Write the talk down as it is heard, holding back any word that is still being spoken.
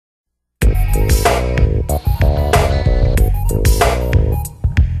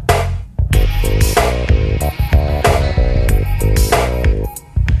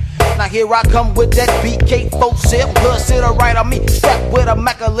here I come with that BK4 sip. Good sit right on me, strapped with a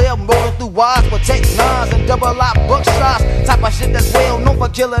Macalim, rolling through wires, protect nines and double out buckshots. Type of shit that's well known for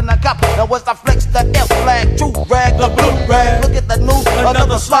killing a cop. Now once I flex the F flag, true rag, the blue rag. Look at the news,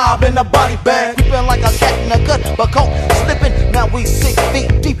 another slob in the body bag. Creeping like a cat in a gut, but caught slipping. Now we 6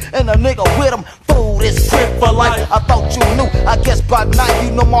 feet deep, and a nigga with him. Fool, this crib for life. I thought you knew. I guess by now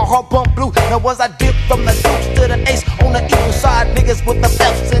you know my heart pump blue. Now once I dip from the deuce to the ace on the equal side, niggas with the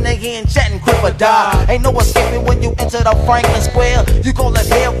F's in their hand chatting crib or die. Ain't no escaping when you enter the Franklin Square. You call it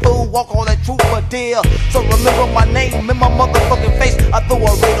hell, fool, walk on that truth or dare. So remember my name in my motherfucking face. I throw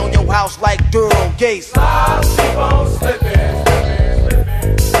a raid on your house like Durham Gates. Slobs keep on slipping, slipping,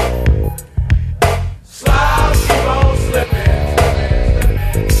 slipping. Slobs keep on slipping,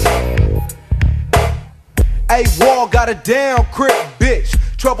 slipping, slipping. Hey, Wall got a down crip, bitch.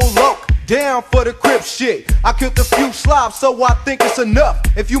 Trouble Loke, down for the crip shit. I killed a few slobs, so I think it's enough.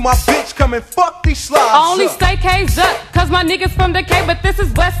 If you my bitch, come and fuck these slobs I only up. stay K's up, cause my niggas from the K. But this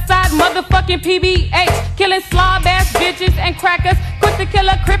is West Side motherfucking PBH. Killing slob ass bitches and crackers. Quick to kill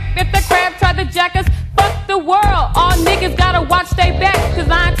a crip if the crab tried to jack us. Fuck the world, all niggas gotta watch they back. Cause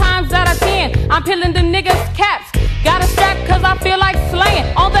 9 times out of 10, I'm peeling them niggas caps. Got a strap cause I feel like slaying.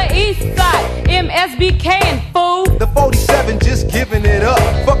 On the east side, MSBK and fool. The 47 just giving it up.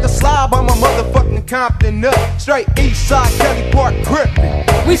 Fuck the slob, I'm a motherfucking Compton up. Straight east side, Kelly Park crippin'.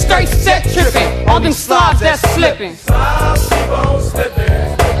 We straight set tripping. All them slobs that's slipping. Slobs keep on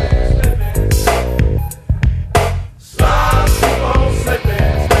slipping, slipping, slipping. Slobs keep on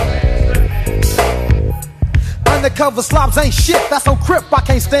slipping, slipping, slipping. Undercover slobs ain't shit, that's on crip, I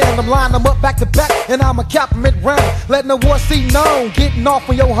can't stand them. Line them up back to back, and I'ma cap them at random. Letting the war see known, getting off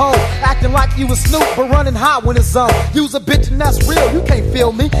on your home. Acting like you a Snoop, but running hot when it's on. Use a bitch and that's real, you can't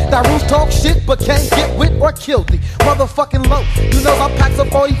feel me. That roots talk shit, but can't get with or kill thee. Motherfucking low, you know I pack some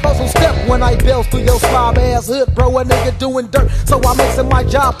 44 on step when I bells through your slob ass hood, bro. A nigga doing dirt, so I makes it my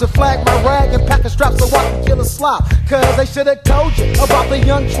job to flag my rag and pack a strap so I can kill a slob. Cause they should've told you about the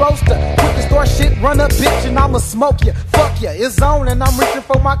young troaster. Quick to store shit, run up bitch, and I'ma smoke ya. Fuck ya, it's on and I'm reaching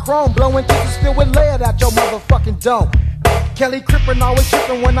for my chrome. Blowing kisses filled with lead out your motherfucking dome. Kelly Crippin' always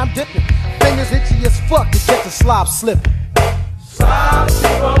trippin' when I'm dipping. Fingers itchy as fuck to catch the slob slipping. Slobs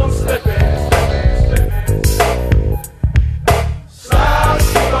keep on slipping, slipping, slipping.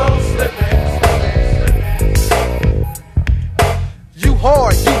 Slobs keep on slipping, slipping, slipping. You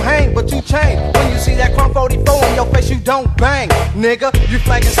hard, you hang, but you change. When you see that Chrome 44 in your face, you don't bang. Nigga, you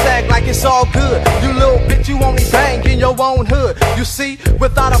flank and sag like it's all good. You little bitch, you only bang in your own hood. You see,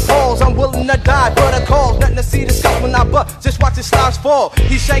 without a pause, I'm willing to die for the cause. Nothing to see discuss when I butt, just watch his slobs fall.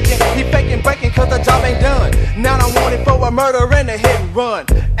 He shaking, he faking, breaking, cause the job ain't done. Now I'm wanted for a murder and a hit and run.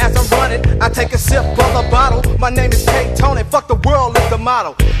 As I'm running, I take a sip of the bottle. My name is K Tony, fuck the world, is the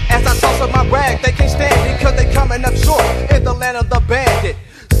model. As I toss up my rag, they can't stand it, cause they coming up short in the land of the bandit.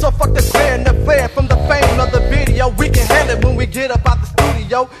 So fuck the glare and the flare from the fame of the video. We can handle it when we get up out the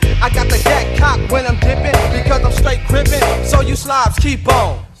studio. I got the gat cocked when I'm dipping, because I'm straight crippin'. So you slobs keep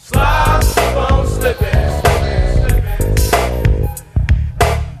on. Slobs keep on slipping, slipping, slipping.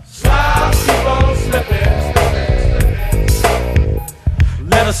 Slobs keep on slipping, slipping, slipping.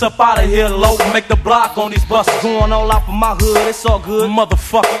 Let us up out of here, low, make the block on these buses. Going all out for my hood, it's all good,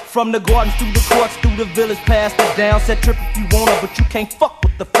 motherfucker. From the gardens through the courts, through the village, past the down. Set trip if you wanna, but you can't fuck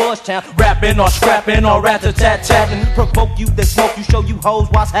with the fudge town. Rapping or scrapping or rat-a-tat-tatting. Provoke you, then smoke you, show you hoes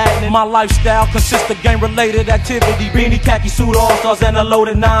what's happening. My lifestyle consists of game-related activity. Beanie, khaki suit, all-stars, and a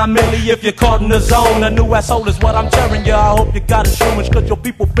loaded 9 milli. If you're caught in the zone, a new asshole is what I'm tearing ya. I hope you got insurance, cause your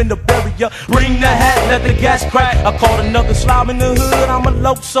people finna bury ya. Bring the hat, let the gas crack. I caught another slob in the hood, I'm a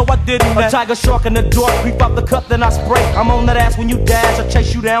low, so I didn't. A tiger shark in the dark, creep out the cup, then I spray. I'm on that ass when you dash, I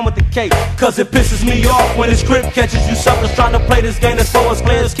chase you down with the K. Cause it pisses me off when this grip catches you suckers trying to play this game that's for us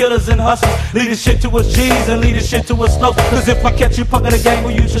players, killers, and hustlers. Lead this shit to us G's and lead this shit to us slow. Cause if I catch you pucking the game,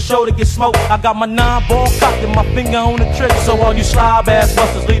 we'll use your show to get smoked. I got my 9-ball cocked and my finger on the trigger. So all you slob ass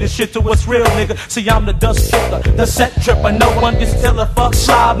busters, lead this shit to us real, nigga. See, I'm the dust kicker, the set tripper. No one gets killer, fuck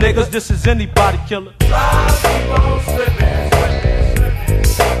slob niggas. This is anybody killer. Slobs keep on slipping.